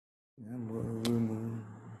1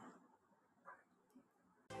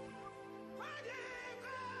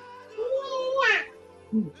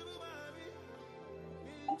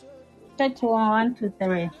 to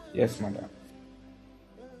 3. Yes, madam.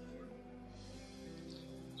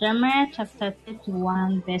 Jeremiah chapter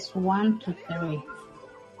 31, verse 1 to 3.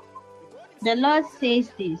 The Lord says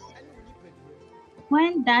this: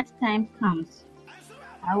 When that time comes,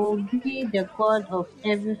 I will be the God of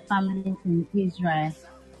every family in Israel,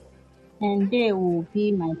 and they will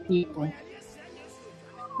be my people.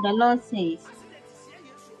 The Lord says,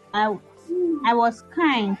 I was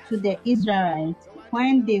kind to the Israelites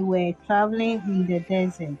when they were traveling in the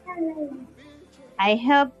desert. I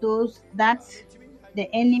helped those that the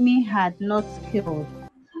enemy had not killed,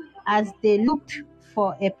 as they looked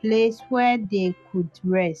for a place where they could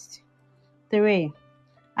rest. 3.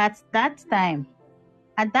 At that time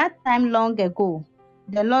long ago,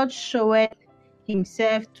 the Lord showed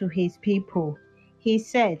himself to his people. He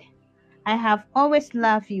said, I have always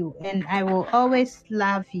loved you, and I will always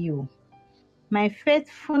love you. My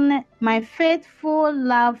faithful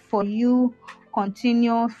love for you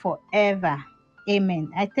continues forever. Amen.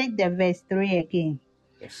 I take the verse 3 again.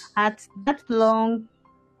 Yes. At that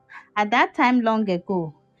time long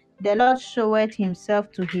ago, the Lord showed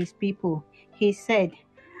himself to his people. He said,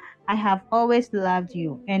 I have always loved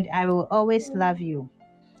you, and I will always love you.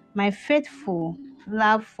 My faithful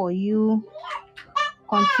love for you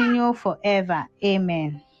continue forever.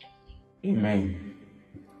 Amen. Amen.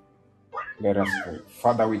 Let us pray.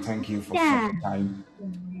 Father, we thank you for such Yeah. a time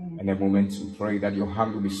and a moment to pray that your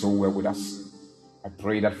hand will be so well with us. I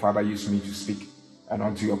pray that, Father, use me to speak and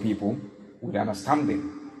unto your people with understanding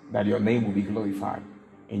that your name will be glorified.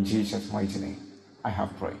 In Jesus' mighty name, I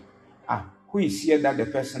have prayed. Who is here that the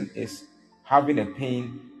person is having a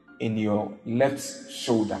pain in your left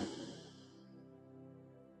shoulder?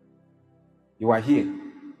 You are here.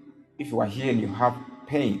 If you are here and you have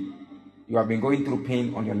pain, you have been going through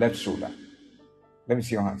pain on your left shoulder. Let me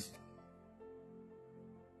see your hands.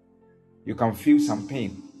 You can feel some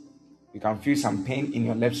pain. You can feel some pain in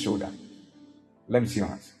your left shoulder. Let me see your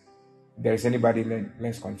hands. If there is anybody,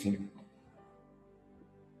 let's continue.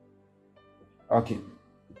 Okay.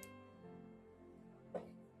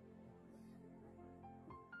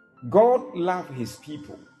 God loves his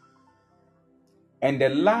people. And the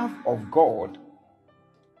love of God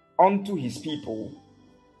unto his people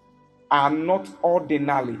are not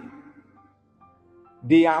ordinary.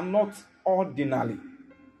 They are not ordinary.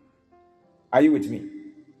 Are you with me?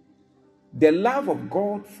 The love of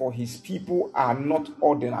God for his people are not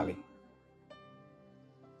ordinary.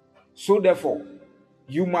 So therefore,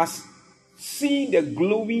 you must see the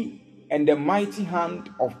glory and the mighty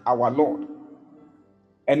hand of our Lord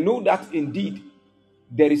and know that indeed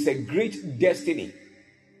there is a great destiny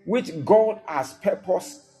which God has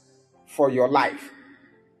purposed for your life.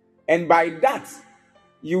 And by that,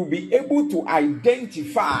 you'll be able to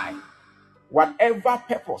identify whatever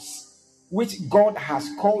purpose which God has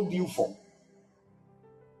called you for.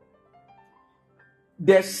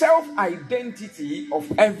 The self-identity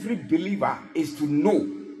of every believer is to know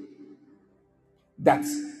that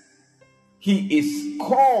he is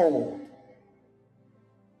called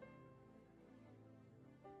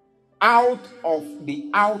out of the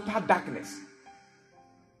outer darkness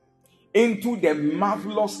into the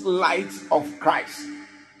marvelous light of Christ.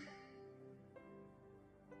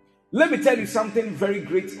 Let me tell you something very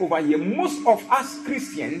great over here. Most of us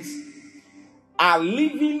Christians are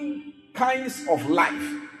living kinds of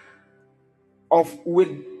life with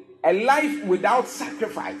a life without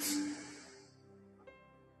sacrifice,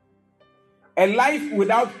 a life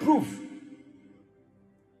without proof,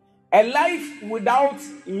 a life without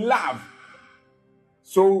love.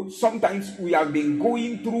 So sometimes we have been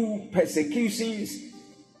going through persecutions,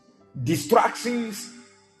 distractions,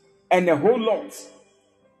 and a whole lot.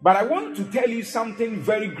 But I want to tell you something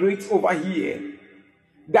very great over here,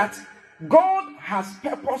 that God has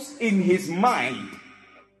purpose in his mind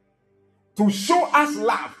to show us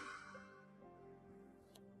love.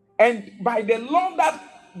 And by the love that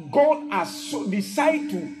God has decided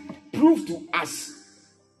to prove to us,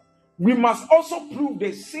 we must also prove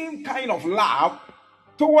the same kind of love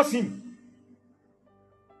towards him.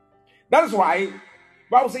 That is why the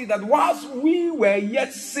Bible says that whilst we were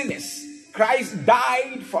yet sinners, Christ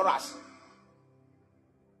died for us.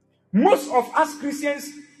 Most of us Christians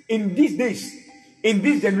in these days, in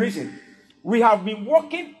this generation, we have been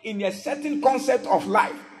walking in a certain concept of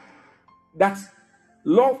life that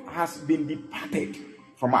love has been departed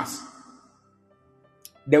from us.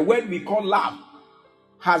 The word we call love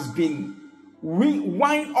has been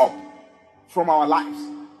wind up from our lives.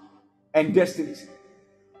 and destinies.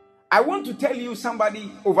 I want to tell you,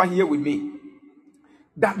 somebody over here with me,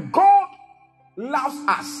 that God loves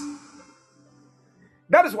us.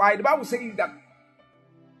 That is why the Bible says that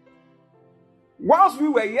whilst we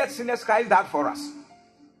were yet sinners, Christ died for us.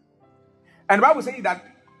 And the Bible says that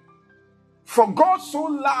for God so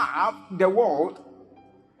loved the world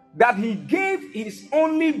that he gave his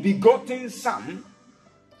only begotten Son,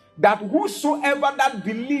 that whosoever that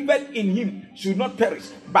believeth in him should not perish,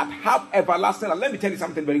 but have everlasting life. Let me tell you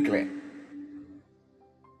something very clear.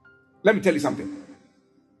 Let me tell you something.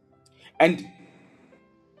 And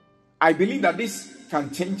I believe that this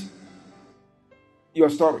can change your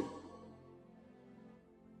story.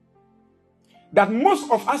 That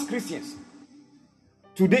most of us Christians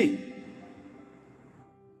today,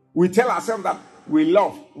 we tell ourselves that we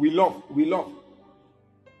love.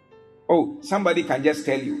 Oh, somebody can just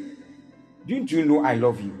tell you, don't you know I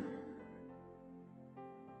love you?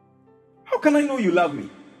 How can I know you love me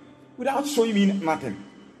without showing me nothing?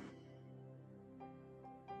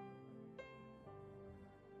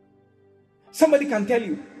 Somebody can tell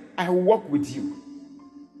you, I will walk with you.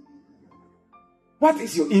 What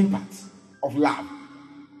is your impact of love?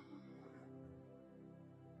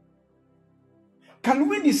 Can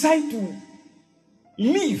we decide to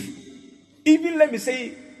live? Even let me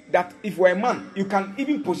say that if we're a man, you can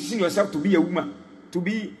even position yourself to be a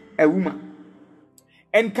woman.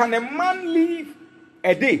 And can a man live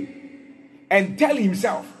a day and tell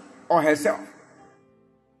himself or herself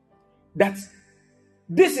that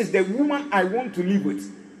this is the woman I want to live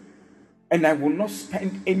with, and I will not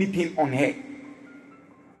spend anything on her?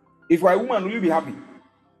 If you're a woman, will you be happy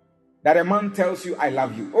that a man tells you, I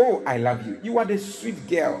love you? Oh, I love you. You are the sweet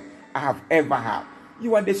girl I have ever had.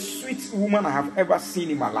 You are the sweet woman I have ever seen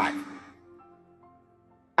in my life.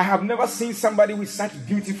 I have never seen somebody with such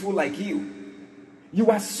beautiful like you. You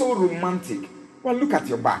are so romantic. Well, look at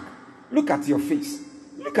your back. Look at your face.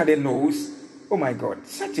 Look at the nose. Oh my God,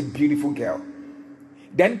 such a beautiful girl.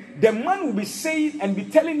 Then the man will be saying and be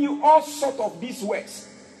telling you all sorts of these words.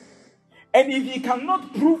 And if he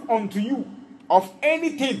cannot prove unto you of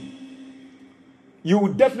anything, you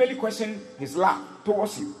will definitely question his love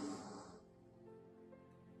towards you.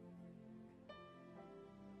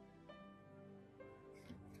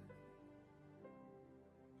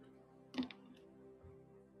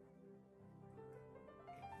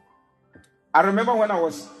 I remember when I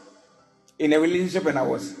was in a relationship and I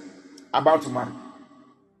was about to marry.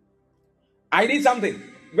 I did something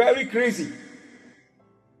very crazy.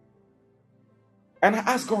 And I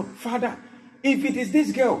asked God, Father, if it is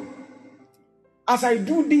this girl, as I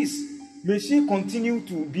do this, may she continue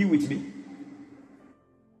to be with me.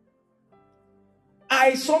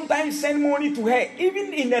 I sometimes send money to her,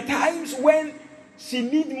 even in the times when she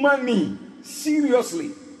needs money.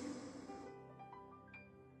 Seriously.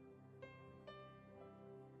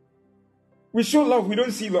 We show love, we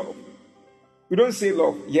don't see love. We don't say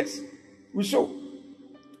love. Yes, we show.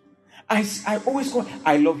 I always call,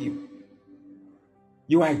 I love you.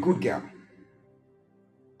 You are a good girl.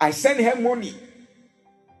 I send her money.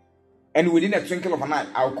 And within a twinkle of an eye,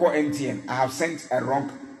 I'll call MTN. I have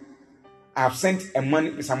sent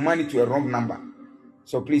some money to a wrong number.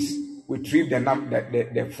 So please retrieve the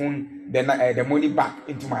money back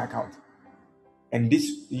into my account. And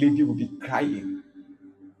this lady will be crying,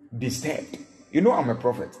 disturbed. You know I'm a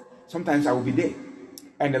prophet. Sometimes I will be there.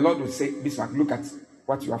 And the Lord will say, Bismark, look at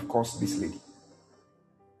what you have caused this lady.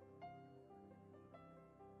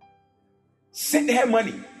 Send her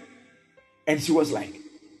money. And she was like,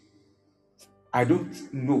 I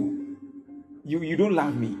don't know. You don't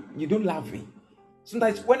love me. You don't love me.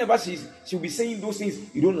 Sometimes whenever she'll be saying those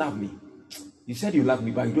things, you don't love me. You said you love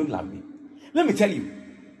me, but you don't love me. Let me tell you,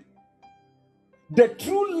 the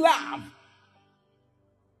true love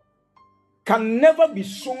can never be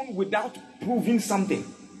shown without proving something.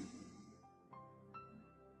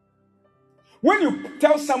 When you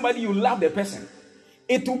tell somebody you love the person,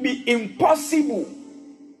 it will be impossible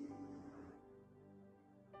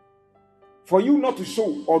for you not to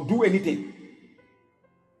show or do anything.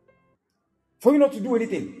 For you not to do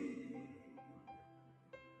anything.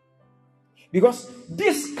 Because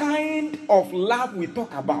this kind of love we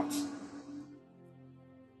talk about,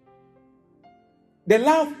 the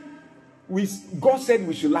love God said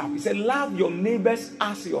we should love. He said, love your neighbors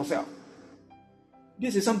as yourself.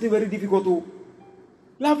 This is something very difficult to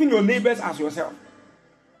loving your neighbors as yourself.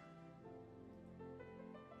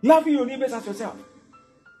 Loving your neighbors as yourself.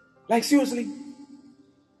 Like seriously.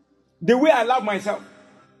 The way I love myself.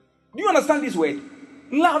 Do you understand this word?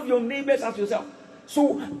 Love your neighbors as yourself.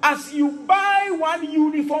 So as you buy one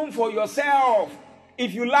uniform for yourself,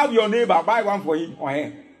 if you love your neighbor, buy one for him or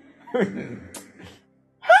her.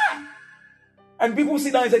 And people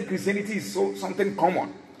sit down and say Christianity is something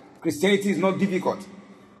common. Christianity is not difficult.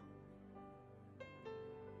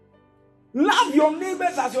 Love your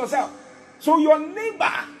neighbors as yourself. So your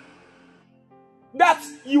neighbor that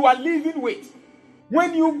you are living with,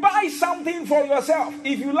 when you buy something for yourself,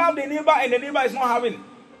 if you love the neighbor and the neighbor is not having,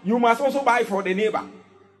 you must also buy for the neighbor.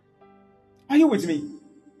 Are you with me?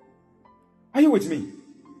 Are you with me?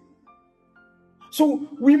 So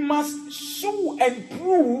we must show and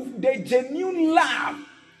prove the genuine love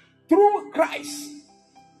through Christ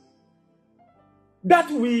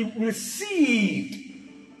that we received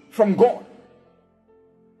from God.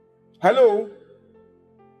 Hello?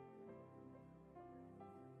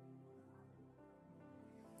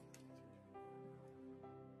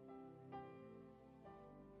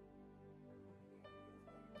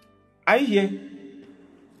 Are you here?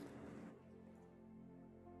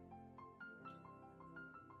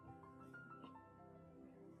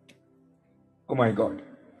 Oh my God.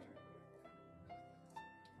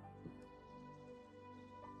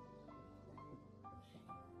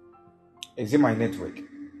 Is it my network?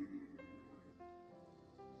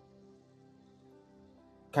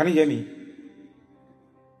 Can you hear me?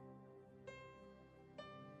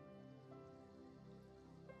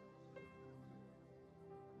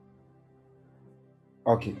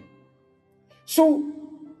 Okay. So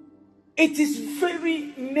it is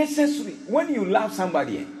very necessary when you love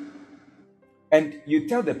somebody and you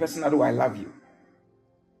tell the person, "Oh, I love you,"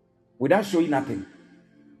 without showing nothing,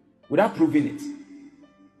 without proving it.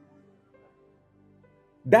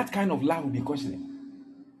 That kind of love will be questioning.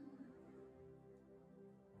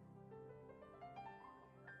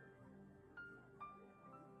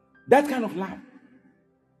 That kind of love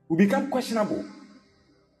will become questionable.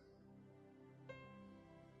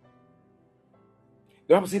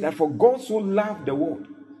 The Bible says that for God so loved the world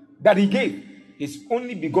that he gave his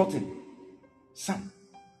only begotten Son.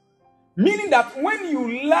 Meaning that when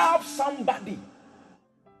you love somebody,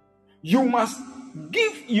 you must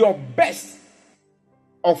give your best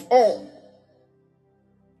of all.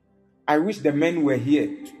 I wish the men were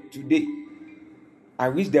here today. I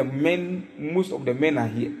wish most of the men are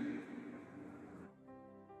here.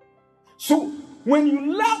 So when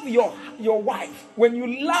you love your wife, when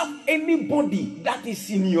you love anybody that is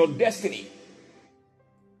in your destiny,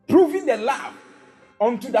 proving the love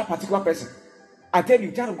unto that particular person, I tell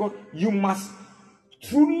you, child of God, you must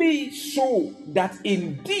truly show that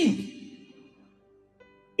indeed,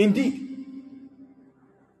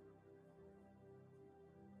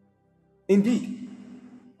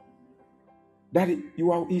 that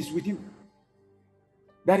is with you,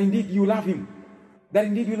 that indeed you love him, that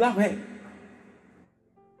indeed you love her.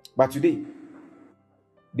 But today,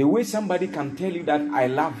 the way somebody can tell you that I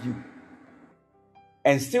love you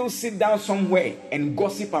and still sit down somewhere and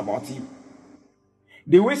gossip about you,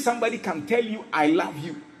 the way somebody can tell you I love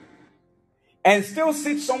you and still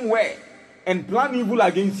sit somewhere and plan evil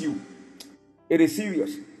against you, it is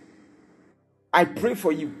serious. I pray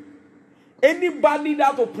for you. Anybody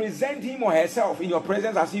that will present him or herself in your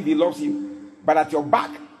presence as if he loves you, but at your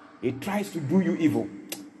back, he tries to do you evil,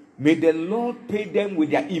 may the Lord pay them with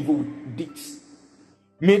their evil deeds.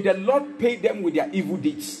 May the Lord pay them with their evil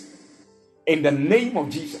deeds. In the name of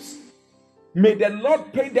Jesus. May the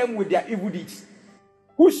Lord pay them with their evil deeds.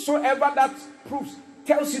 Whosoever that proves,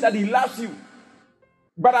 tells you that he loves you,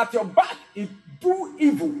 but at your back, he do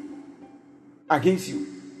evil against you,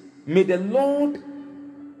 may the Lord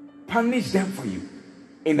punish them for you.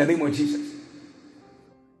 In the name of Jesus.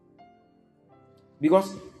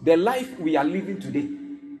 Because the life we are living today,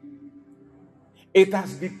 it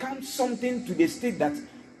has become something to the state that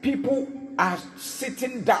people are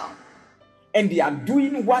sitting down and they are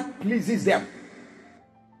doing what pleases them.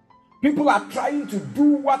 People are trying to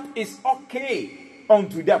do what is okay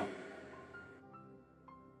unto them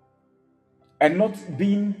and not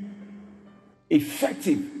being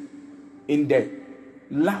effective in the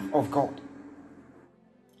love of God.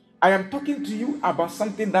 I am talking to you about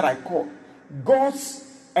something that I call God's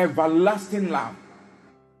everlasting love.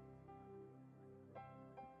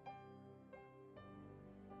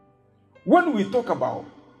 When we talk about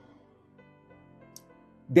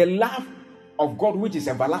the love of God, which is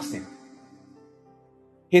everlasting,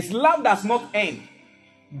 his love does not end.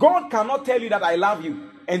 God cannot tell you that I love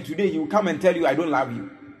you, and today he will come and tell you I don't love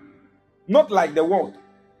you. Not like the world.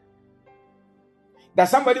 That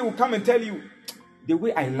somebody will come and tell you, the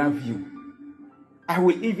way I love you, I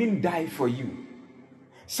will even die for you.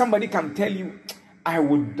 Somebody can tell you, I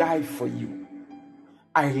will die for you.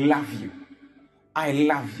 I love you. I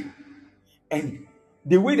love you. And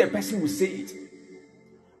the way the person will say it.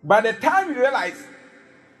 By the time you realize,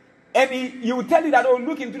 and he will tell you that, oh,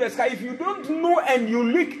 look into the sky. If you don't know and you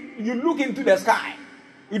look into the sky,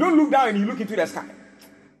 you don't look down and you look into the sky,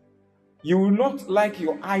 you will not like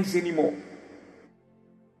your eyes anymore.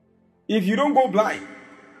 If you don't go blind,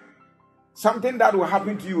 something that will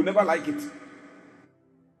happen to you, will never like it.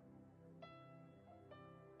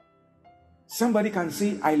 Somebody can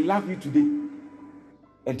say, I love you today,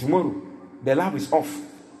 and tomorrow the love is off.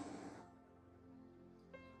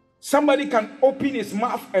 Somebody can open his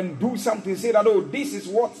mouth and do something, say that, oh, this is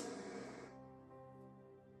what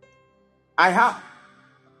I have,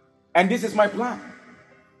 and this is my plan.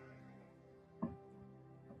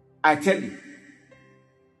 I tell you,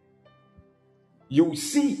 you will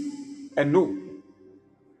see and know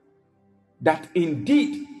that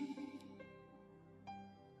indeed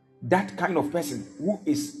that kind of person who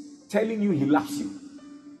is telling you he loves you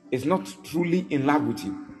is not truly in love with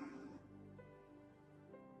you.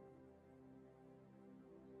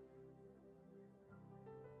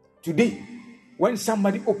 Today, when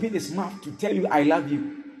somebody opens his mouth to tell you I love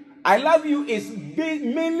you is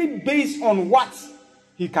mainly based on what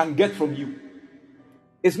he can get from you.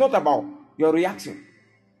 It's not about your reaction.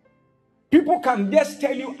 People can just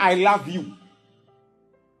tell you I love you,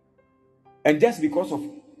 and just because of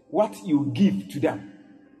what you give to them.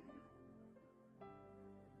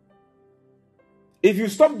 If you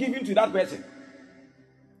stop giving to that person,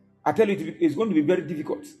 I tell you, it's going to be very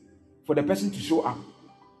difficult for the person to show up.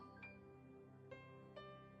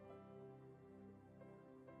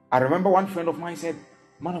 I remember one friend of mine said,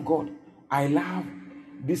 man of God, I love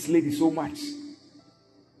this lady so much.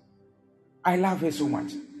 I love her so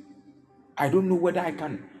much. I don't know whether I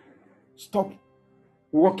can stop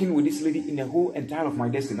working with this lady in the whole entire of my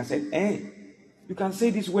destiny. I said, hey, you can say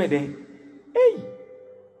this word, eh? Hey,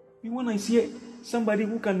 when I see somebody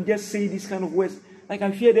who can just say this kind of words, like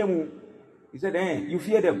I fear them. He said, you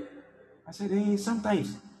fear them? I said,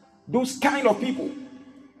 sometimes those kind of people,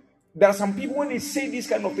 there are some people when they say these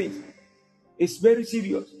kind of things, it's very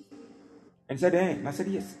serious. And he said, and I said,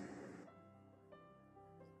 yes.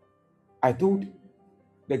 I told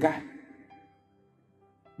the guy,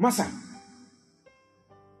 Master,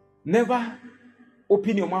 never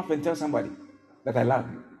open your mouth and tell somebody that I love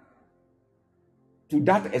you. To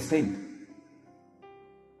that extent.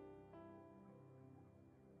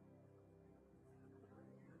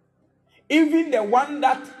 Even the one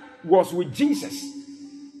that was with Jesus,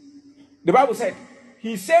 the Bible said,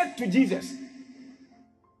 he said to Jesus,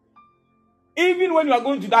 even when you are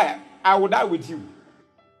going to die, I will die with you.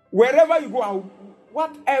 Wherever you go,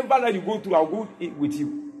 whatever that you go through, I'll go with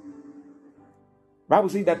you. The Bible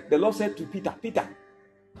says that the Lord said to Peter, Peter,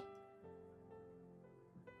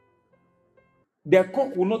 the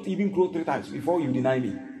cock will not even crow 3 times before you deny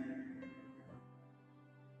me.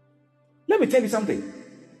 Let me tell you something.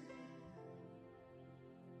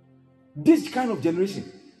 This kind of generation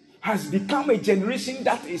has become a generation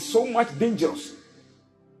that is so much dangerous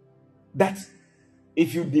that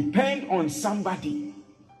if you depend on somebody,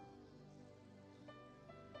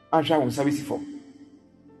 I'm sure I will service for.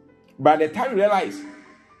 By the time you realize,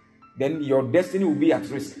 then your destiny will be at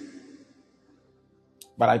risk.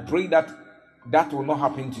 But I pray that that will not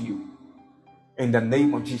happen to you. In the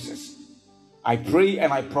name of Jesus. I pray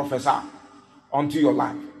and I prophesy unto your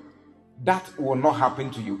life. That will not happen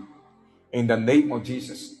to you. In the name of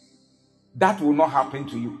Jesus. That will not happen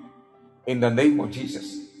to you. In the name of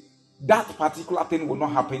Jesus. That particular thing will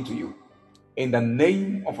not happen to you. In the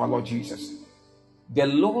name of our Lord Jesus. The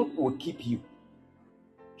Lord will keep you.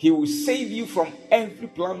 He will save you from every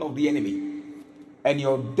plan of the enemy. And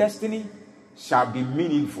your destiny shall be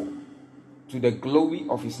meaningful to the glory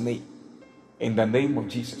of his name. In the name of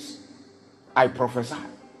Jesus. I prophesy.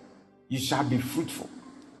 You shall be fruitful.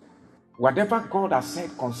 Whatever God has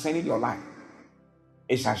said concerning your life,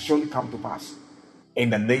 it shall surely come to pass. In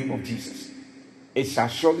the name of Jesus. It shall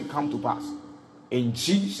surely come to pass. In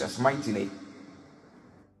Jesus' mighty name.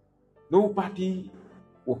 Nobody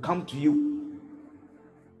will come to you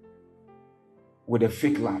with a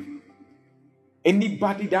fake love.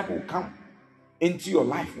 Anybody that will come into your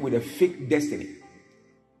life with a fake destiny,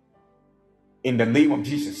 in the name of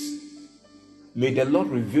Jesus, may the Lord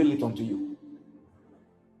reveal it unto you.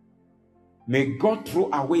 May God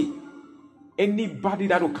throw away anybody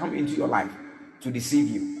that will come into your life to deceive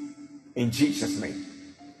you. In Jesus' name.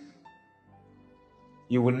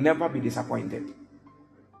 You will never be disappointed.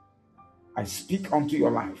 I speak unto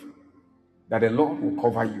your life that the Lord will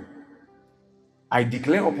cover you. I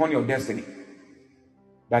declare upon your destiny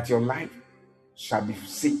that your life shall be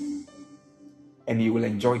safe and you will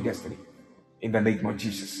enjoy destiny. in the name of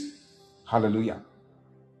Jesus. Hallelujah.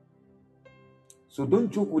 So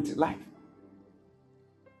don't joke with life.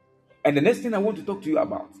 And the next thing I want to talk to you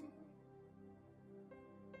about,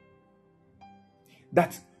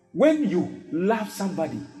 that when you love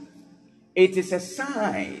somebody, it is a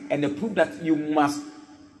sign and a proof that you must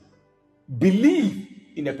believe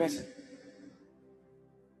in a person,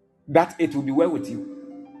 that it will be well with you.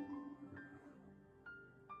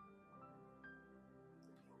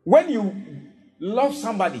 When you love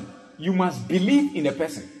somebody, you must believe in a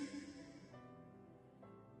person.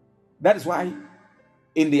 That is why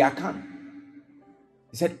in the account,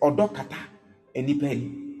 he said, Odo kata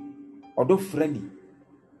enipeni, Odo friendly.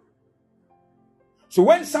 So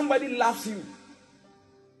when somebody loves you,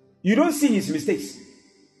 you don't see his mistakes.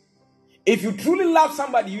 If you truly love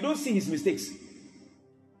somebody, you don't see his mistakes.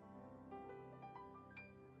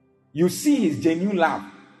 You see his genuine love.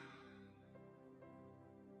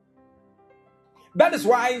 That is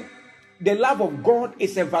why the love of God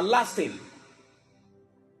is everlasting.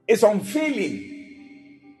 It's unfailing.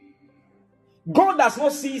 God does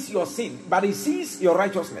not see your sin, but he sees your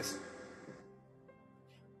righteousness.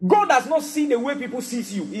 God does not see the way people see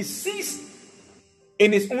you. He sees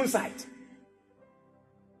in his own sight.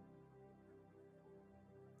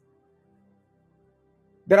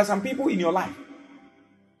 There are some people in your life.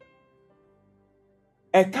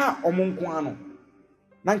 There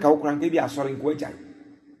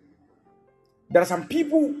are some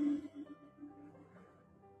people,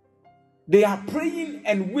 they are praying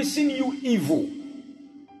and wishing you evil,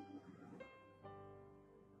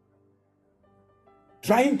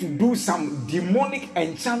 trying to do some demonic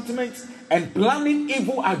enchantments and planning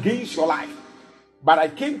evil against your life. But I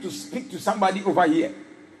came to speak to somebody over here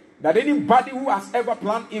that anybody who has ever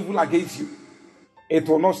planned evil against you, it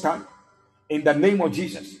will not stand. In the name of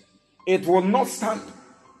Jesus, it will not stand.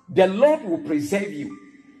 The Lord will preserve you.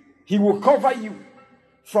 He will cover you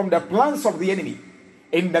from the plans of the enemy.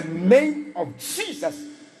 In the name of Jesus,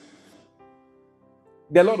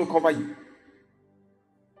 the Lord will cover you.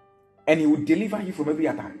 And he will deliver you from every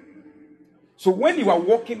attack. So when you are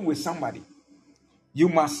walking with somebody, you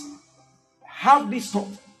must have this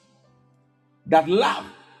thought that love,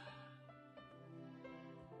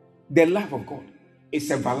 the love of God,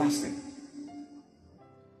 is everlasting.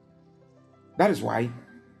 That is why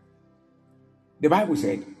the Bible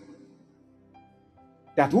said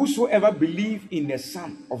that whosoever believes in the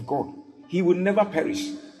Son of God, he will never perish.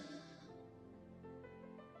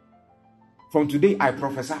 From today, I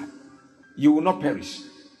prophesy, you will not perish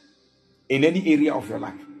in any area of your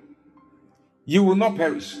life. You will not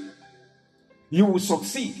perish. You will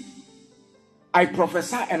succeed. I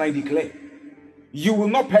prophesy and I declare, you will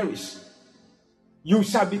not perish. You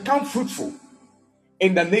shall become fruitful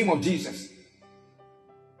in the name of Jesus.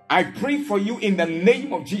 I pray for you in the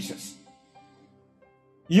name of Jesus.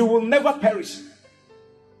 You will never perish,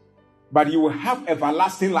 but you will have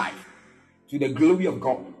everlasting life to the glory of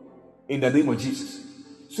God in the name of Jesus.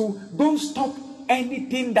 So don't stop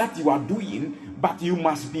anything that you are doing, but you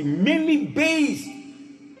must be mainly based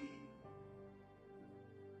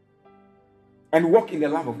and walk in the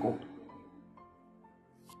love of God.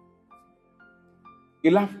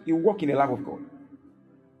 You walk in the love of God.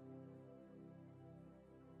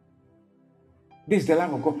 This is the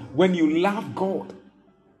love of God. When you love God,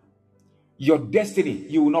 your destiny,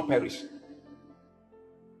 you will not perish.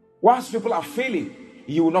 Whilst people are failing,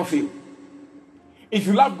 you will not fail. If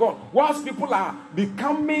you love God, whilst people are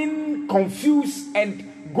becoming confused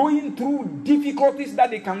and going through difficulties that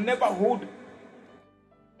they can never hold,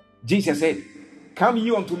 Jesus said, "Come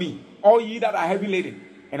ye unto me, all ye that are heavy laden,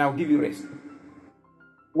 and I'll give you rest."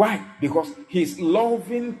 Why? Because his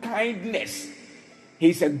loving kindness.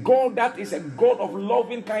 He's a God that is a God of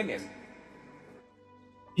loving kindness.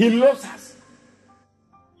 He loves us.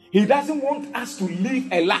 He doesn't want us to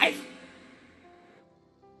live a life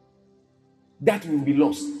that will be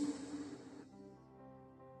lost.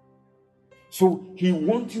 So he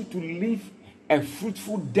wants you to live a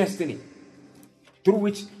fruitful destiny through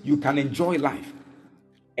which you can enjoy life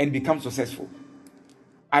and become successful.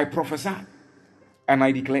 I prophesy and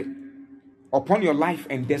I declare upon your life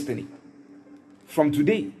and destiny, from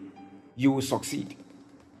today, you will succeed.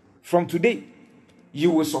 From today,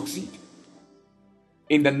 you will succeed.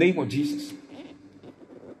 In the name of Jesus.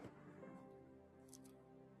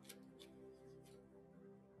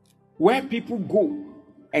 Where people go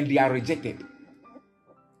and they are rejected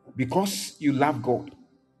because you love God,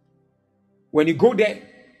 when you go there,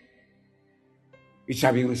 it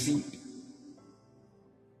shall be received.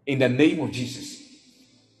 In the name of Jesus.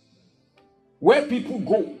 Where people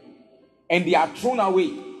go and they are thrown away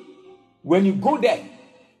When you go there,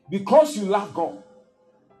 because you love God,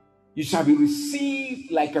 you shall be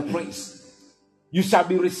received like a prince. You shall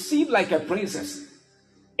be received like a princess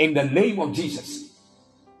in the name of Jesus.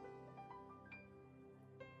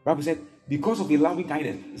 Bible said, because of the loving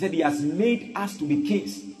kindness, he said he has made us to be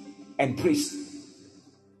kings and priests.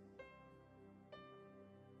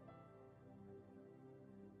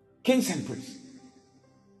 Kings and priests.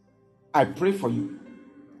 I pray for you.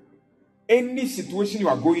 Any situation you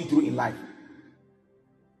are going through in life,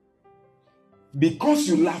 because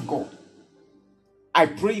you love God, I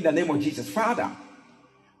pray in the name of Jesus, Father,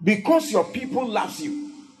 because your people loves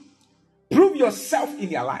you, prove yourself in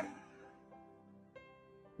their life.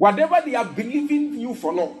 Whatever they are believing you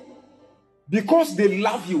for, Lord, because they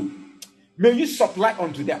love you, may you supply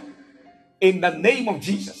unto them in the name of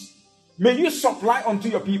Jesus. May you supply unto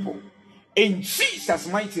your people in Jesus'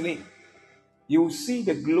 mighty name. You will see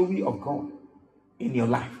the glory of God in your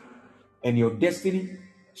life, and your destiny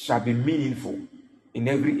shall be meaningful in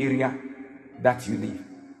every area that you live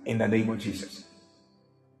in the name of Jesus.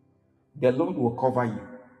 The Lord will cover you.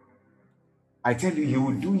 I tell you, He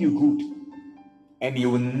will do you good, and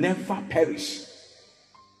you will never perish.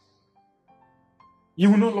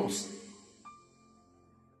 You will not lose,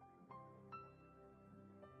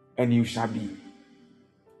 and you shall be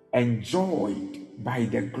enjoyed by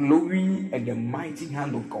the glory and the mighty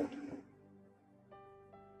hand of God.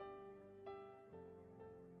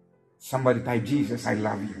 Somebody type, Jesus, I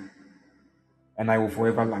love you, and I will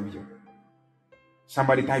forever love you.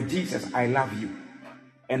 Somebody type, Jesus, I love you,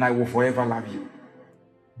 and I will forever love you.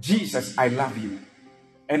 Jesus, I love you,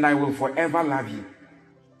 and I will forever love you.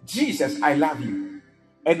 Jesus, I love you,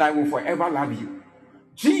 and I will forever love you.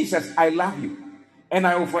 Jesus, I love you, and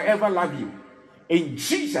I will forever love you. In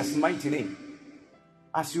Jesus' mighty name.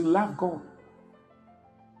 As you love God,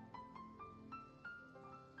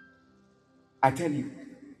 I tell you,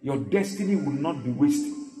 your destiny will not be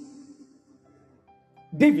wasted.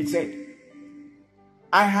 David said,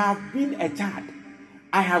 I have been a child,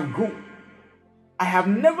 I have grown. I have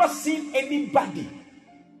never seen anybody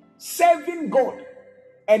serving God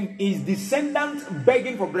and his descendants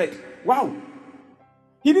begging for bread. Wow.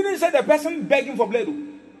 He didn't say the person begging for bread,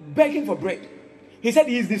 begging for bread. He said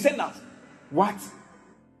his descendants. What?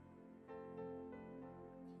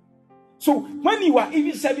 So when you are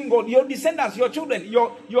even serving God, your descendants, your children,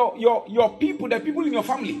 your people, the people in your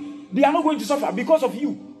family, they are not going to suffer because of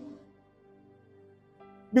you.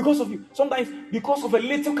 Because of you. Sometimes, because of a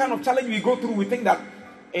little kind of challenge we go through, we think that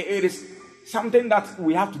it is something that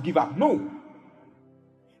we have to give up. No.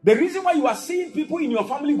 The reason why you are seeing people in your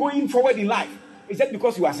family going forward in life is that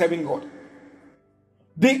because you are serving God.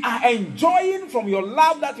 They are enjoying from your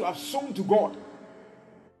love that you have shown to God.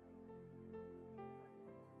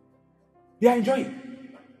 They are enjoying.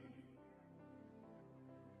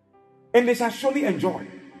 And they shall surely enjoy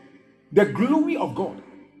the glory of God.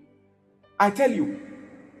 I tell you,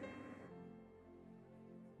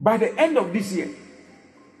 by the end of this year,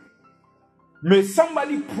 may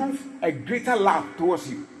somebody prove a greater love towards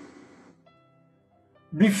you.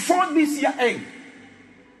 Before this year ends,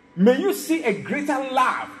 may you see a greater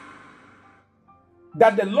love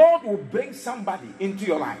that the Lord will bring somebody into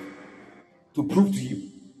your life to prove to you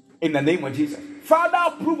in the name of Jesus.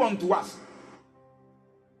 Father, prove unto us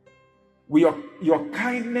with your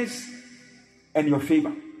kindness and your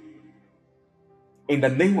favor in the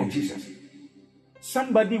name of Jesus.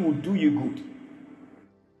 Somebody will do you good,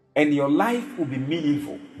 and your life will be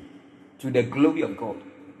meaningful to the glory of God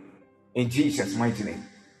in Jesus' mighty name.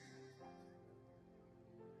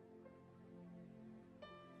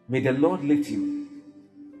 May the Lord lift you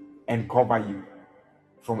and cover you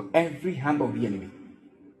from every hand of the enemy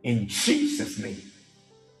in Jesus' name.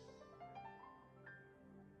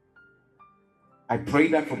 I pray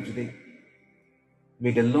that from today,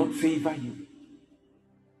 may the Lord favor you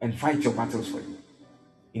and fight your battles for you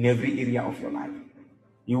in every area of your life.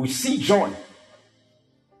 You will see joy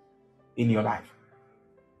in your life.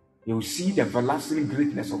 You will see the everlasting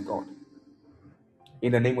greatness of God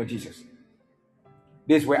in the name of Jesus.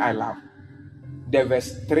 This is where I love the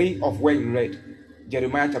verse 3 of where we read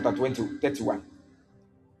Jeremiah chapter 31.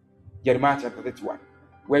 Jeremiah chapter 31,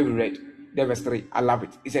 where we read the verse 3. I love it.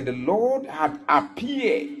 It said, the Lord had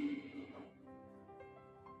appeared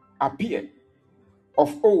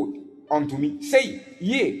of old unto me, saying,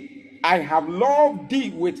 yea, I have loved thee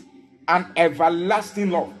with an everlasting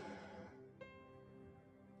love.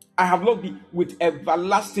 I have loved thee with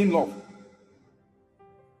everlasting love.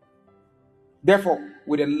 Therefore,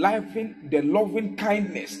 with the loving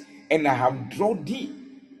kindness, and I have drawn thee.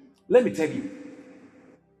 Let me tell you,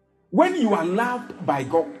 when you are loved by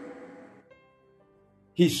God,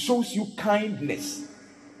 He shows you kindness.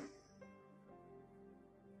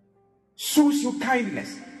 Shows you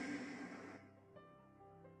kindness.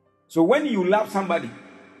 So when you love somebody,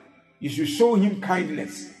 you should show him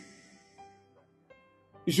kindness.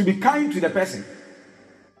 You should be kind to the person.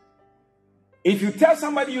 If you tell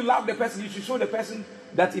somebody you love the person, you should show the person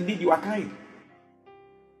that indeed you are kind.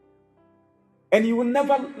 And you will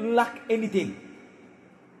never lack anything.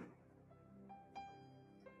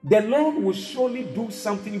 The Lord will surely do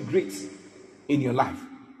something great in your life.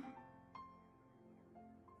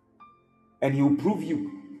 And he will prove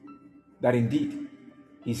you that indeed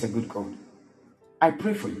he's a good God. I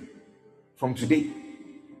pray for you from today.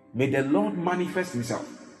 May the Lord manifest himself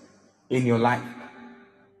in your life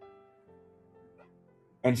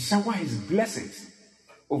and shower his blessings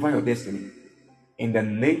over your destiny in the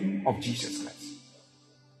name of Jesus Christ.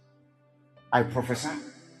 I prophesy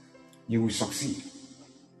you will succeed.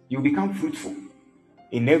 You will become fruitful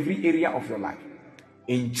in every area of your life.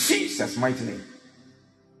 In Jesus' mighty name.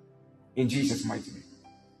 In Jesus' mighty name.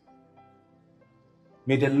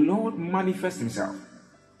 May the Lord manifest himself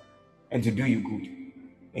and to do you good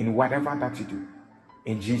in whatever that you do.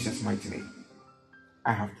 In Jesus' mighty name.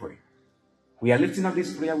 I have prayed. We are lifting up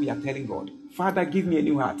this prayer. We are telling God, Father, give me a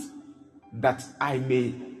new heart that I may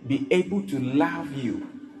be able to love you.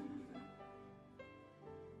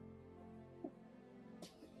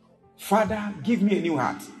 Father, give me a new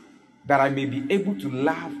heart that I may be able to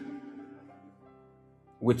love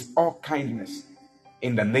with all kindness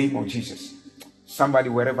in the name of Jesus. Somebody,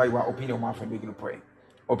 wherever you are, open your mouth and begin to pray.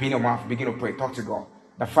 Open your mouth, begin to pray. Talk to God.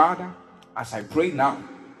 The Father, as I pray now,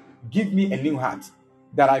 give me a new heart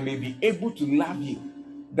that I may be able to love you,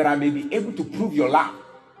 that I may be able to prove your love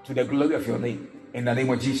to the glory of your name in the name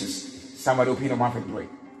of Jesus. Somebody open your mouth and pray.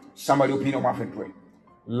 Somebody open your mouth and pray.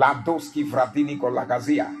 Ladoski vradini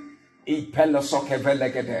kolagazia. Ipelosoke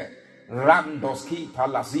velegede. Randoski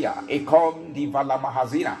palazia. Ekon di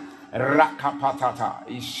valamahazina. Rakapatata.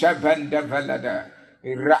 Ishebende velede.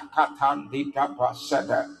 Rakatan di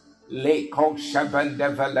kapasede. Leko shebende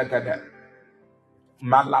velegede.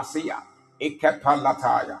 Malasia.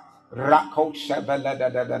 Ikepalataya. Rako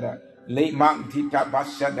shebeledede. Le mantita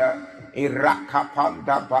bashada.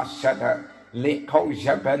 Irakapanda bashada. Leko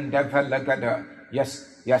shebende velegede.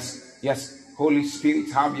 Yes, yes, yes. Holy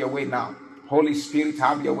Spirit, have your way now. Holy Spirit,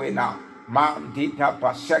 have your way now. Mandita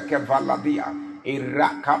basheke valadia.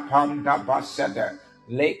 Irakapanda bashada.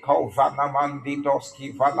 Leko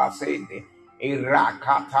vanamandidoski valasende.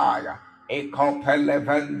 Irakataya. Eko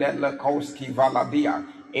pelevende lekoski valadia.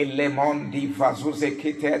 Elemondi vazuze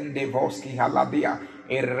kitende voski haladia.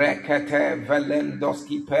 Irekete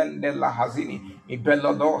velendoski pende lahazini.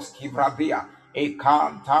 Ibelodoski vradia.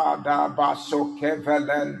 Ekanta da baso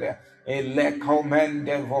kevelende.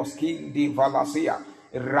 Elekomende voskindi valasia.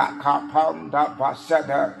 Rakapanda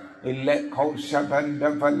basada. Eleko shabende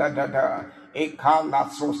veledada. Ekala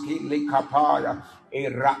soski likapaya.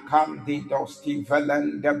 Erakandi doski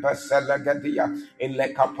velende beselagadia.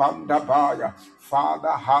 Elekapanda baya.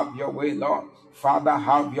 Father, have your way, Lord. Father,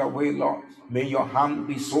 have your way, Lord. May your hand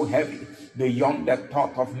be so heavy beyond the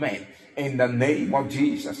thought of man. In the name of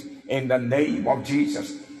Jesus. In the name of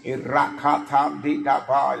Jesus. Irakata di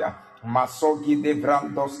dabaya. Masogi de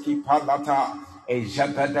brandoski palata.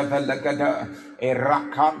 Ejabada velagada.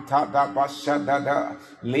 Irakanta da bashadada.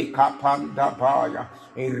 Likapanda baya.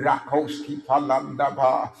 Irakoski palanda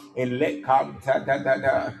ba. Ilekanta da da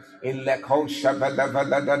da. Ilekosha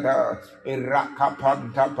velada.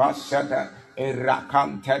 Irakapanta bashada.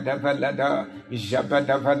 Irakante de velada,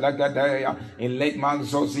 Jabada velagadea, Iletman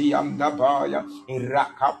Zozi andabaya,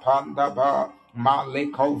 Irakapanda ba,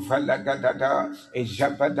 Maleko velagadada,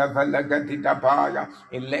 Jabada velagadidabaya,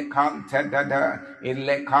 Ilekante dada,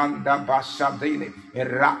 Ilekanda bashadini,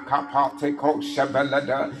 Irakapate ko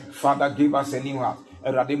shabalada. Father, give us a new heart.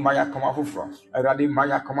 Eradi maya komafufra, Eradi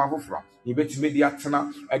maya komafufra. Ibet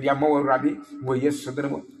mediatana, Ediamo Radi, we yes,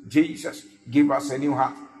 Jesus, give us a new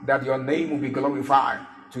heart, that your name will be glorified.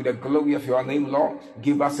 To the glory of your name, Lord,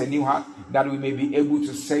 give us a new heart that we may be able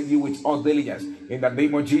to serve you with all diligence. In the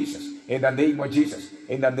name of Jesus. In the name of Jesus.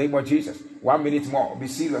 In the name of Jesus. 1 minute more. Be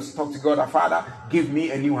serious. Talk to God. Our Father, give me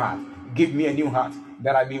a new heart. Give me a new heart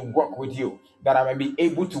that I may walk with you. That I may be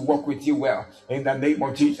able to walk with you well. In the name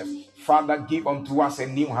of Jesus. Father, give unto us a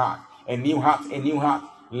new heart. A new heart. A new heart.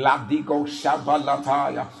 Ladigo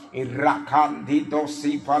shabalataya, Irakandi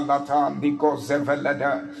dosi palatan, Digo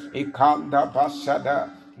zevelada, Ikanda bashada,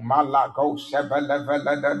 Malago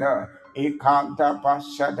shebelevelada, Ikanda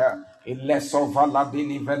bashada,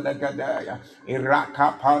 Ilesovaladini velegadaya,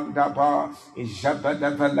 Irakapandaba,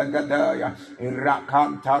 Ijabada velegadaya,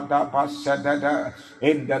 Irakantadaba sedada.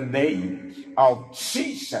 In the name of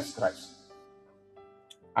Jesus Christ,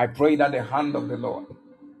 I pray that the hand of the Lord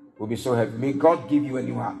will be so heavy. May God give you a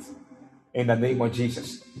new heart. In the name of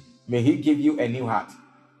Jesus, may He give you a new heart,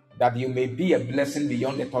 that you may be a blessing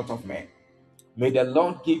beyond the thought of man. May the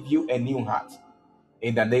Lord give you a new heart.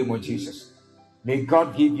 In the name of Jesus, may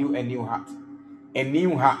God give you a new heart. A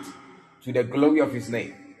new heart to the glory of His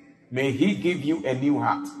name. May He give you a new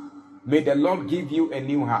heart. May the Lord give you a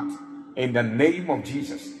new heart. In the name of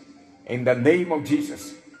Jesus. In the name of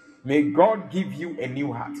Jesus. May God give you a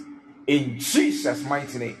new heart. In Jesus'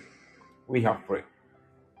 mighty name, we have prayed.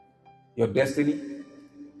 Your destiny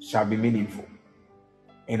shall be meaningful.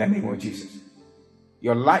 In the name of Jesus.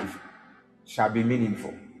 Your life shall be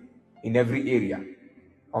meaningful in every area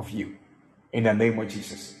of you. In the name of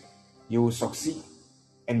Jesus. You will succeed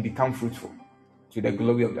and become fruitful to the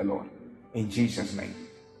glory of the Lord. In Jesus' name.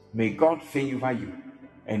 May God favor you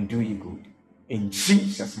and do you good. In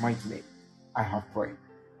Jesus' mighty name, I have prayed.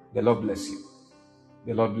 The Lord bless you.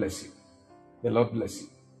 The Lord bless you. The Lord bless you.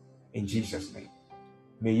 In Jesus' name.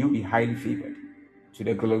 May you be highly favored to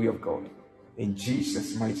the glory of God. In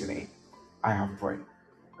Jesus' mighty name, I have prayed.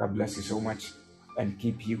 God bless you so much and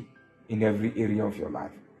keep you in every area of your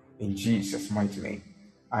life. In Jesus' mighty name,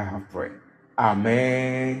 I have prayed.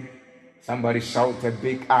 Amen. Somebody shout a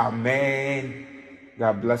big amen.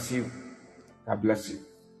 God bless you. God bless you.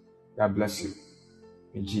 God bless you.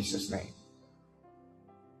 In Jesus' name.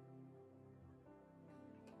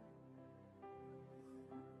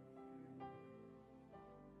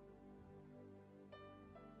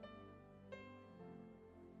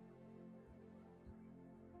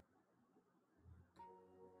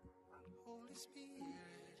 Holy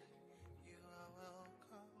Spirit, you are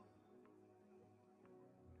welcome.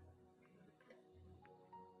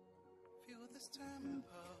 Fill this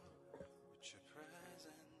temple with your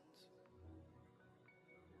presence.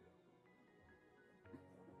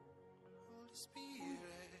 Holy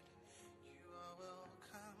Spirit, you are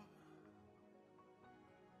welcome.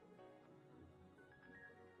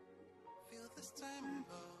 Fill this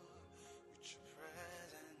temple with your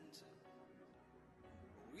presence.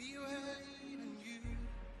 We wait on you,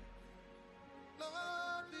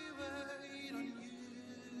 Lord, we wait on you.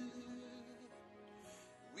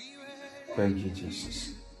 We wait. Thank you,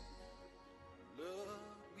 Jesus. Lord,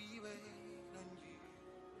 we wait on you.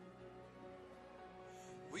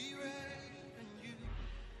 We wait on you.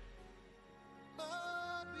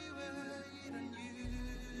 Lord, we wait on you.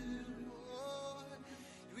 Lord,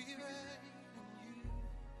 we wait on you.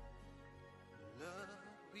 Lord,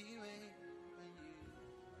 we wait on you.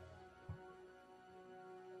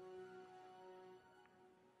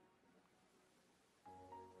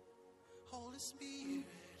 Holy Spirit,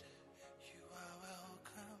 you are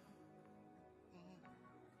welcome.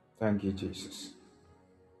 Thank you, Jesus.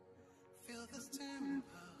 Fill this temple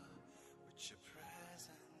with your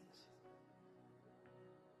presence.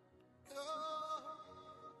 Oh,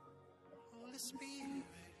 Holy Spirit,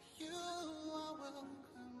 you are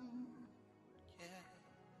welcome. Yeah.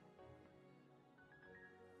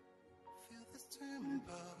 Fill this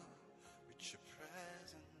temple with your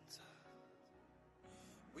presence.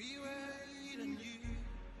 We wait on you.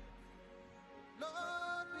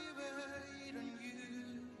 Lord, we wait on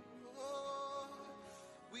you. Oh,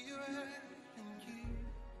 we wait on you.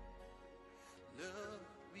 Lord,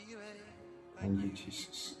 we wait on Thank you, you.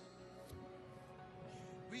 Jesus.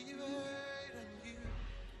 We wait on you.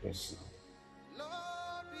 Yes, Lord,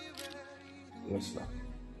 we wait on Lord. Yes, Lord. you.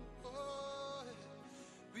 Oh,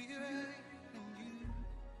 we wait on you.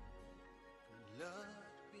 Lord,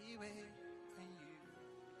 we wait on you.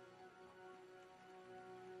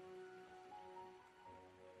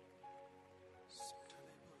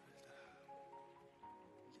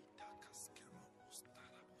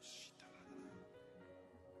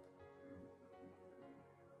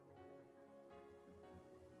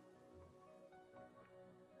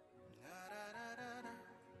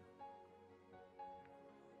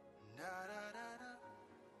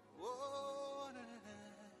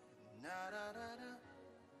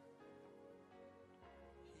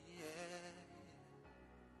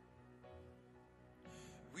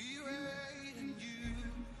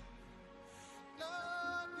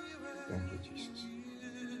 Thank you, Jesus.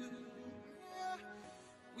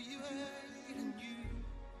 We wait on you,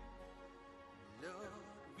 Lord.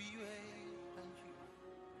 We wait on you.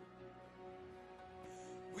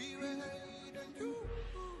 We wait on you,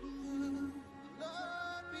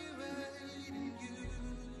 Lord. We wait on you.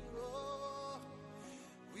 Oh,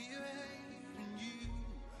 we wait.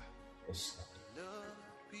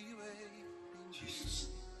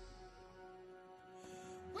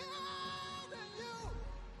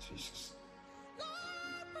 Jesus.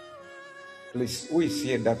 Please, who is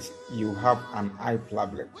here that you have an eye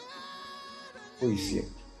problem? Who is here?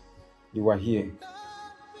 You are here.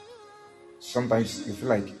 Sometimes you feel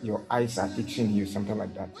like your eyes are itching you, something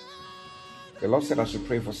like that. The Lord said I should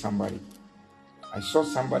pray for somebody. I saw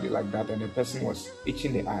somebody like that, and the person was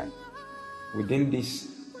itching the eye. Within this,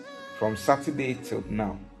 from Saturday till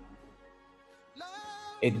now,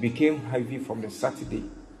 it became heavy from the Saturday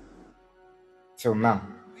till now.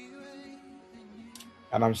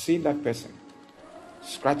 And I'm seeing that person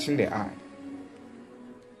scratching the eye.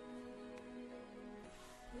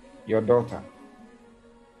 Your daughter.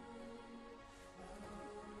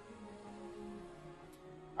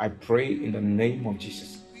 I pray in the name of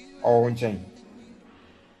Jesus. Our chain.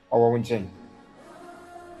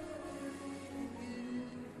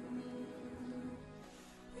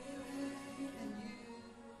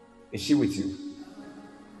 Is she with you?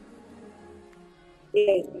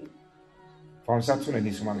 Yes. From Saturday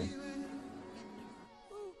this morning.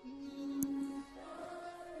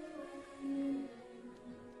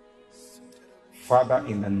 Father,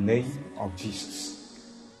 in the name of Jesus,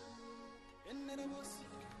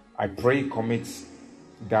 I pray, commit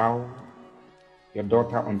thou your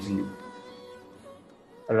daughter unto you.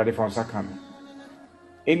 Already from Sakana.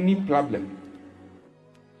 Any problem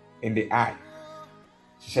in the eye,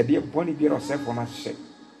 she said, dear Bonnie, dear yourself on us,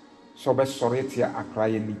 so best sorry, tear a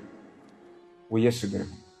crying. We yesterday.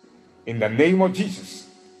 In the name of Jesus,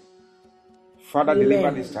 Father,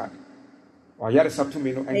 deliver this child. Amen.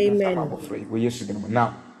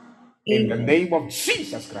 Now, in the Amen. name of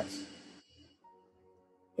Jesus Christ,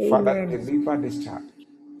 Father, Amen. deliver this child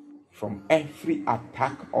from every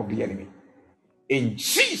attack of the enemy. In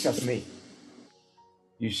Jesus' name,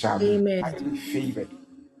 you shall be Amen. highly favored.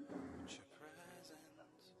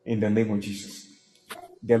 In the name of Jesus,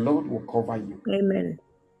 the Lord will cover you. Amen.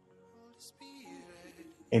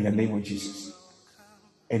 In the name of Jesus.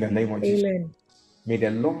 In the name of Jesus. Amen. May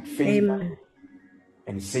the Lord favor Amen.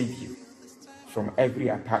 and save you from every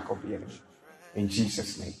attack of the enemy. In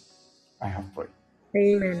Jesus' name, I have prayed.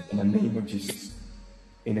 Amen. In the name of Jesus.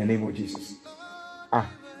 In the name of Jesus.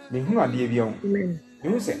 Me hu ade bia o. Amen. Me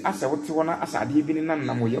hu se asa wote wona asa ade bi ni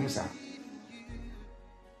nam oyam sa.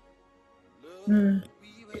 Mm.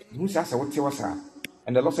 Me hu se asa wote wasa.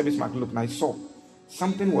 And the Lord said, Bismark, look, and I saw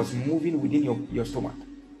something was moving within your stomach.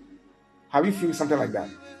 Have you feel something like that?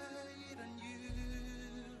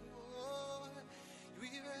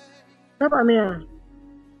 Papa Mia.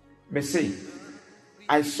 Me say,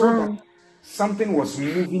 I saw that something was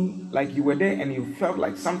moving, like you were there and you felt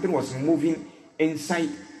like something was moving inside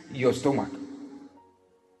your stomach.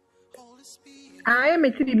 I am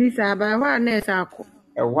a TV saba. Why not?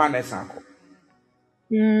 A one example.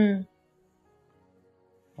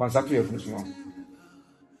 Once that you have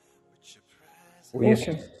yes.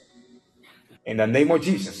 Okay. In the name of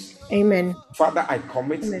Jesus. Amen. Father, I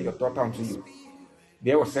commit Amen. your daughter unto you.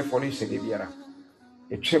 There was a phone in Shedibiara.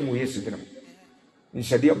 A tremor yesterday. In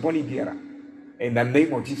Shedia Bonnie Biara. In the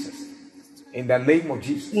name of Jesus. In the name of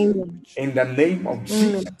Jesus. Amen. In the name of Jesus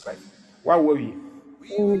Amen. Christ. Why were we?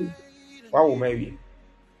 Amen. Why were we?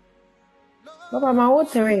 Papa, my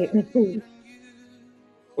water.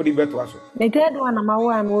 What did you bet to us? The third one,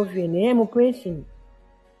 I'm moving. I am operation.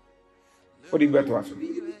 What did you bet to us?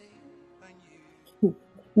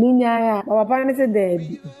 Ninya, Papa, I said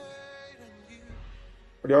dead.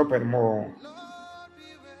 What do you open more?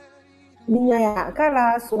 Ninya,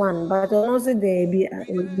 last one, but I also there be.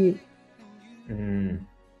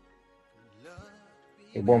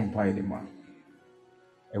 A bomb pie the man.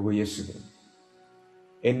 Away yesterday.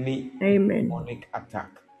 Any Amen. demonic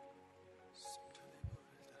attack.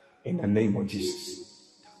 In the name of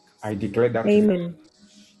Jesus. I declare that Amen.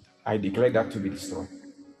 I declare that to be destroyed.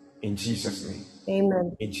 In Jesus' name.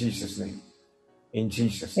 Amen. In Jesus' name. In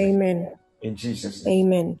Jesus' name. Amen. In Jesus' name.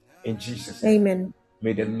 Amen. In Jesus' name. Amen.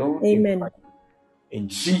 May the Lord Amen. empower you. In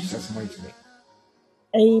Jesus' mighty name.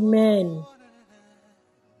 Amen.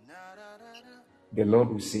 The Lord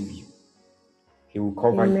will save you. He will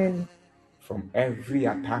cover you Amen. from every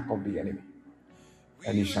attack of the enemy.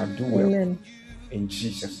 And you shall do well. Amen. In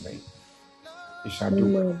Jesus' name. You shall do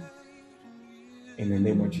well. Amen. In the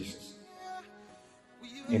name of Jesus.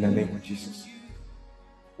 In the name of Jesus.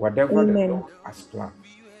 Whatever the Amen. Lord has planned,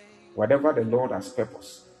 whatever the Lord has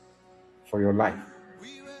purposed for your life,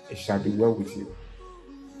 it shall be well with you.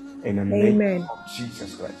 In the name Amen. of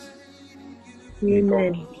Jesus Christ. May God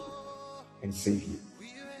Amen. keep you and save you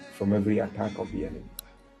from every attack of the enemy.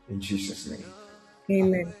 In Jesus' name.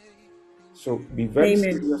 Amen. So be very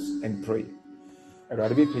Amen. serious and pray.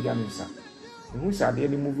 Awurade bɛpagya ne nsa Who's at the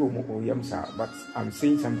movie or Yamsa, but I'm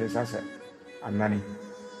seeing something as a nanny.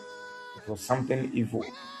 It was something evil,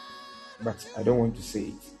 but I don't want to say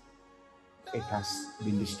it. It has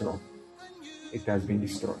been destroyed. It has been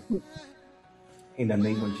destroyed. In the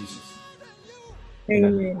name of Jesus. In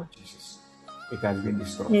the name Amen. of Jesus. It has been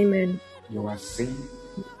destroyed. Amen. You are safe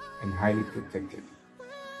and highly protected.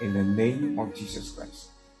 In the name of Jesus Christ.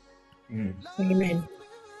 Amen.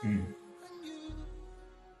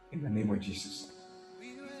 In the name of Jesus.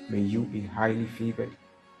 May you be highly favored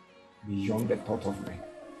beyond the thought of men.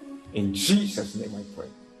 In Jesus' name I pray.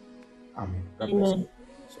 Amen. God bless you Amen.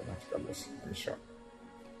 so much. God bless you. I'm sure.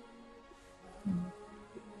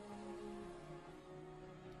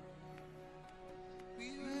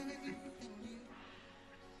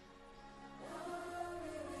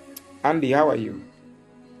 Andy, how are you?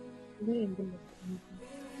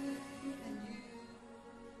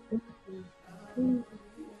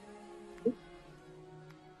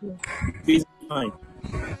 Please, fine.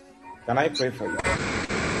 Can I pray for you?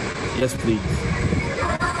 Yes, please.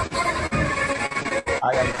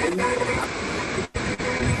 I am praying for you.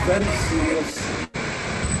 Be very serious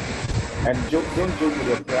and don't joke with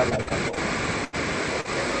your prayer life at all.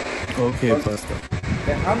 Okay, Because Pastor.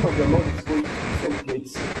 the hand of the Lord is going to be so great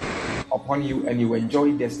upon you and you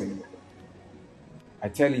enjoy destiny. I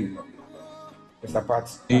tell you, Mr. Pat,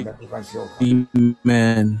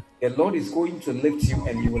 Amen. the Lord is going to lift you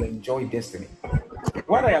and you will enjoy destiny.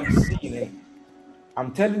 What I am seeing,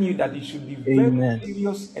 I'm telling you that you should be very Amen.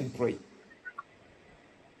 serious and pray.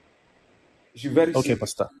 You should be very Okay, serious.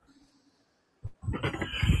 Pastor.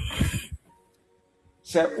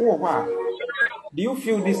 Say, oh, wow. Do you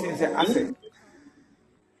feel this thing? Say, I say,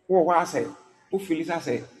 oh, wow, I say, who feels I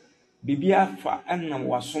say, Bibia fa and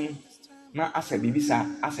wasum, na I say,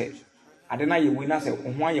 Bibisa, I say, I don't know you win, I say,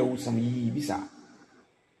 why you some ye bisa.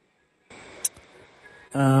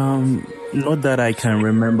 Not that I can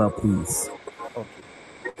remember, please. Okay.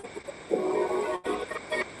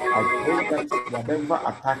 I pray that whatever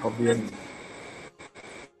attack of the enemy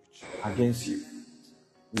against you,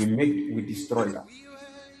 we destroy that.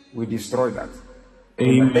 We destroy that.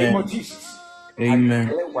 In the name of Amen. Jesus, I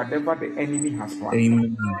Amen. declare whatever the enemy has planned,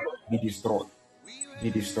 Amen. be destroyed.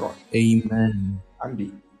 Be destroyed. Amen.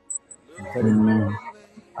 Andy, I'm telling you, Amen.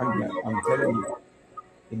 Andy, I'm telling you,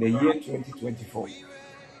 in the year 2024,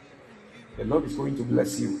 the Lord is going to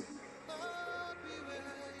bless you.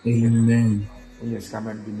 Amen. When you come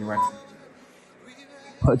and be new,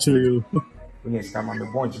 What are you? when you come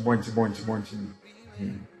and bunch.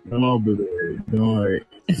 I'm all good. Don't worry.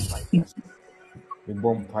 The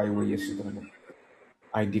bomb pie where you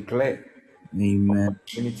I declare Amen.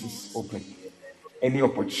 opportunities open. Any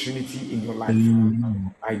opportunity in your life,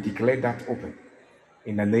 Amen. I declare that open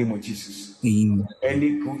in the name of Jesus. Amen.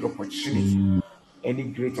 Any good opportunity, Amen. any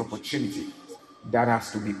great opportunity that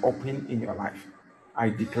has to be open in your life, I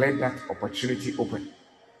declare that opportunity open.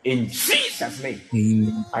 In Jesus' name,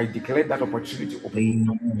 Amen. I declare that opportunity open.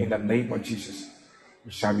 In Amen. the name of Jesus,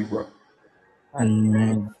 it shall be well. Right.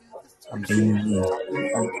 Amen. I'm seeing Amen.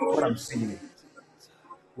 what I'm seeing.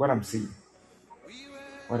 What I'm seeing.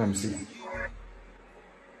 What I'm seeing.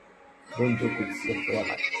 Don't joke with your prayer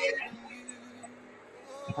life.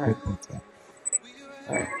 Okay, Right. Pastor.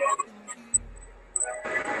 Right.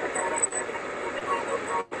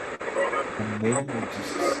 In the name of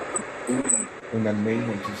Jesus. In the name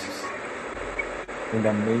of Jesus. In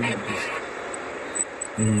the name of Jesus.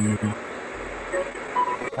 Amen.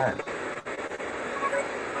 Right.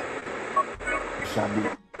 You shall be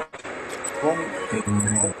strong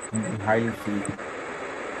Amen. and be highly favored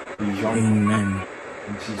beyond Amen.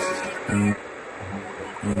 in Jesus' name. Amen. I have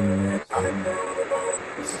prayed. Amen. Amen.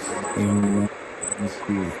 This is so much. Amen. Thank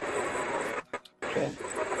you. Okay.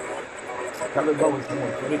 Calendar was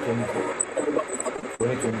someone 2024.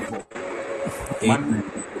 2024. Money Amen.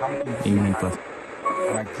 will come into your Amen, hand. Pastor.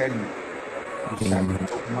 And I tell you, you shall be Amen.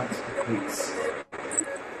 so much grace.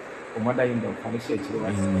 O mother in the financial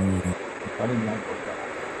children, Amen. funny young of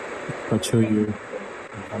Pachoyo.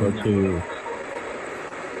 funny young Pachoyo.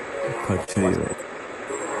 what Pachoyo.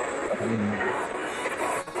 funny young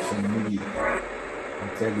some movie. I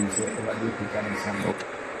tell you, say, if I do pick an example,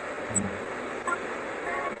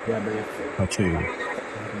 they are very fair. Pachoyo.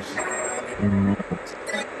 Amen.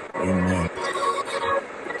 Amen.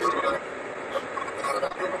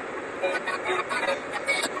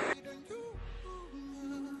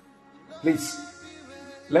 Please,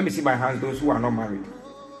 let me see my hands, those who are not married.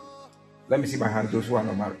 Let me see my hands, those who are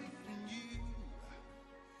not married.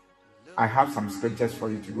 I have some scriptures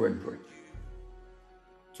for you to go and pray.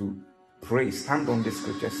 To pray, stand on the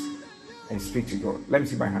scriptures and speak to God. Let me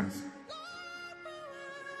see my hands.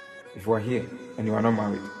 If you are here and you are not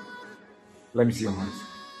married, let me see your hands.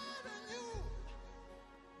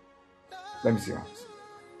 Let me see your hands.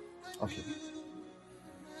 Okay.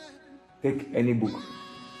 Take any book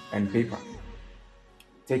and paper.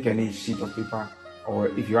 Take any sheet of paper, or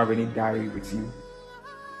if you have any diary with you.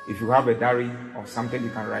 If you have a diary or something, you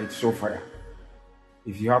can write show fire.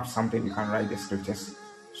 If you have something, you can write the scriptures.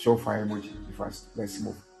 Show fire emoji. First, let's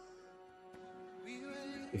move.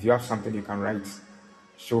 If you have something, you can write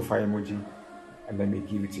show fire emoji, and let me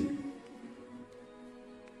give it to you.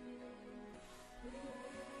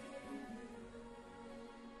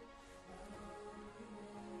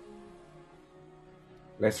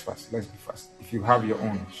 Let's fast. Let's be fast. If you have your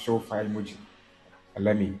own, show fire emoji, and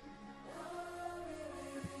let me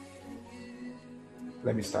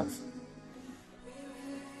start.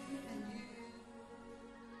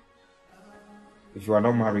 If you are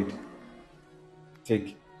not married,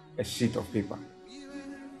 take a sheet of paper.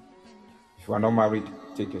 If you are not married,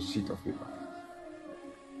 take a sheet of paper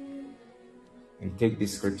and take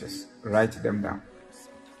these scriptures. Write them down.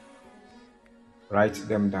 Write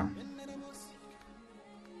them down.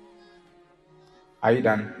 Are you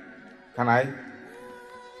done? Can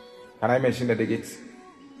I mention the dates?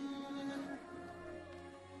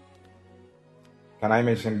 Can I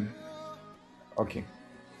mention? Okay.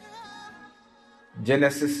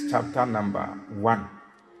 Genesis chapter number 1.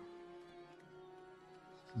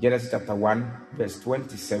 Genesis chapter 1, verse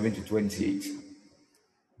 27 to 28.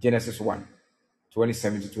 Genesis 1,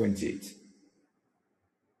 27 to 28.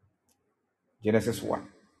 Genesis 1,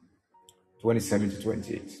 27 to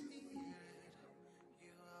 28.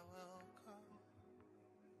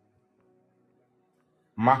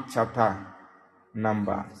 Mark chapter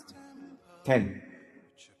number 10.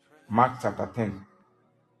 Mark chapter 10,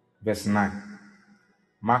 verse 9.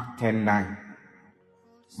 Mark 10, 9.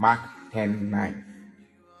 Mark 10, 9.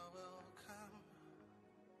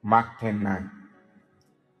 Mark 10, 9.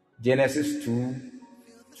 Genesis 2,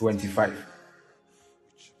 25.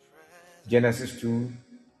 Genesis 2,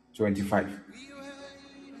 25.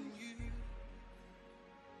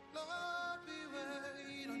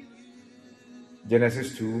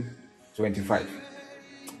 Genesis 2, 25.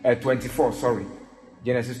 24, sorry.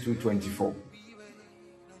 Genesis 2, 24.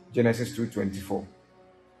 Genesis 2, 24.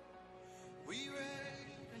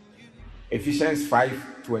 Ephesians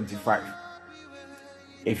 5, 25.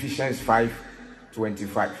 Ephesians 5,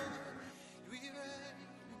 25.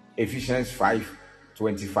 Ephesians 5,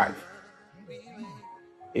 25.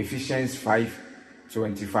 Ephesians 5,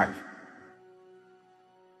 25.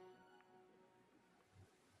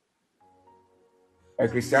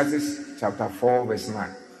 Ecclesiastes chapter 4, verse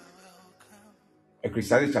 9.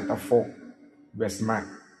 Ecclesiastes chapter 4, verse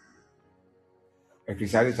 9.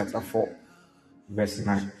 Ecclesiastes chapter 4, verse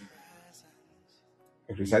 9.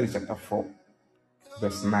 Ecclesiastes chapter 4,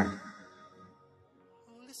 verse 9.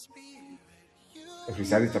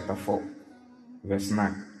 Ecclesiastes chapter 4, verse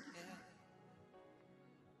 9.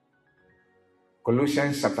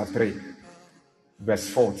 Colossians chapter 3, verse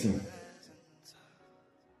 14.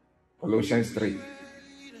 Colossians 3,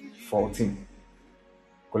 14.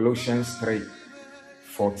 Colossians 3,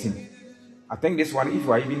 14. I think this one, if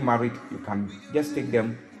you are even married, you can just take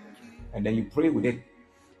them and then you pray with it.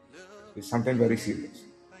 It's something very serious.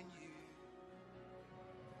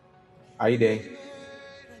 Are you there?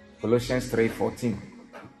 Colossians 3, 14.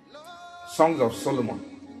 Songs of Solomon.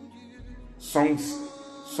 Song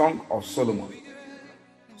of Solomon.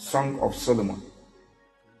 Song of Solomon.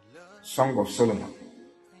 Song of Solomon.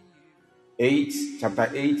 Chapter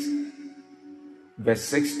 8, verse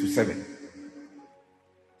 6 to 7.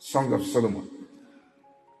 Song of Solomon.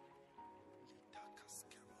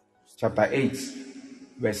 Chapter 8,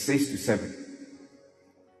 verse 6 to 7.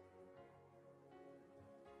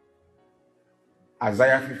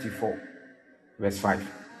 Isaiah 54, verse 5.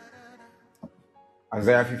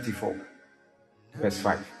 Isaiah 54, verse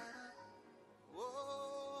 5.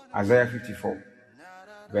 Isaiah 54,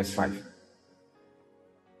 verse 5.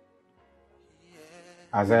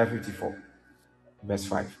 Isaiah 54, verse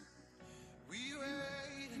 5.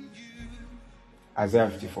 Isaiah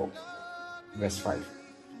 54, verse 5.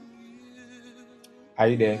 Are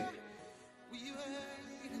you there?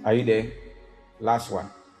 Are you there? Last one.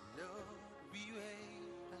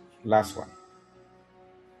 Last one.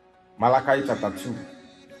 Malachi chapter 2.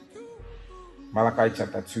 Malachi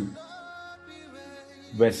chapter 2,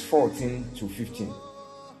 verse 14 to 15.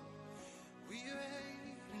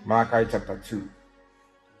 Malachi chapter 2.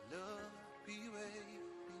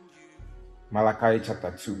 Malachi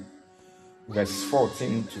chapter 2, verse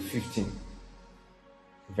 14 to 15.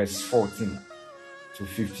 Verse 14 to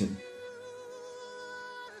 15.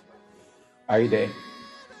 Are you there?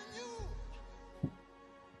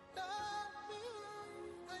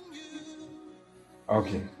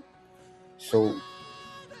 Okay. So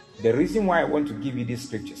the reason why I want to give you these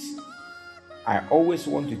scriptures, I always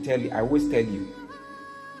tell you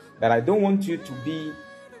that I don't want you to be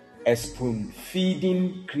a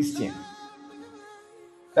spoon-feeding Christian.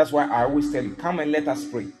 That's why I always tell you, come and let us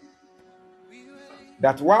pray.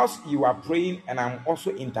 That whilst you are praying and I'm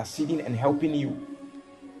also interceding and helping you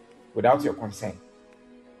without your consent.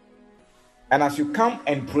 And as you come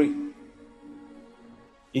and pray,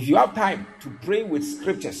 if you have time to pray with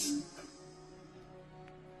scriptures,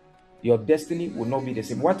 your destiny will not be the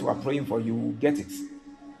same. What you are praying for, you will get it.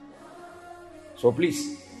 So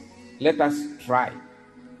please, let us try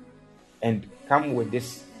and come with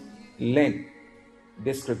this, learn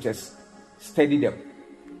these scriptures, study them.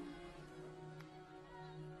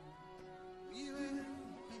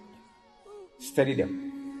 Study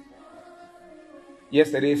them.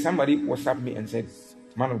 Yesterday, somebody WhatsApped me and said,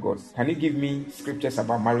 "Man of God, can you give me scriptures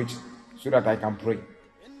about marriage so that I can pray?"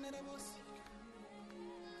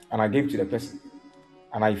 And I gave to the person.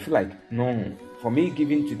 And I feel like, no, for me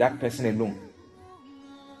giving to that person alone,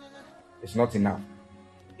 it's not enough.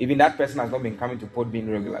 Even that person has not been coming to Port Bean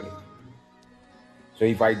regularly. So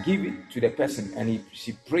if I give it to the person and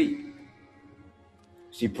she pray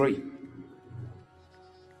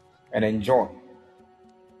and enjoy,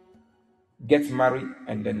 get married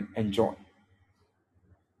and then enjoy,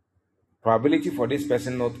 probability for this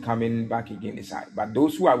person not coming back again is high. But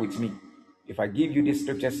those who are with me, if I give you these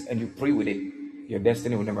scriptures and you pray with it, your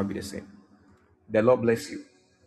destiny will never be the same. The Lord bless you.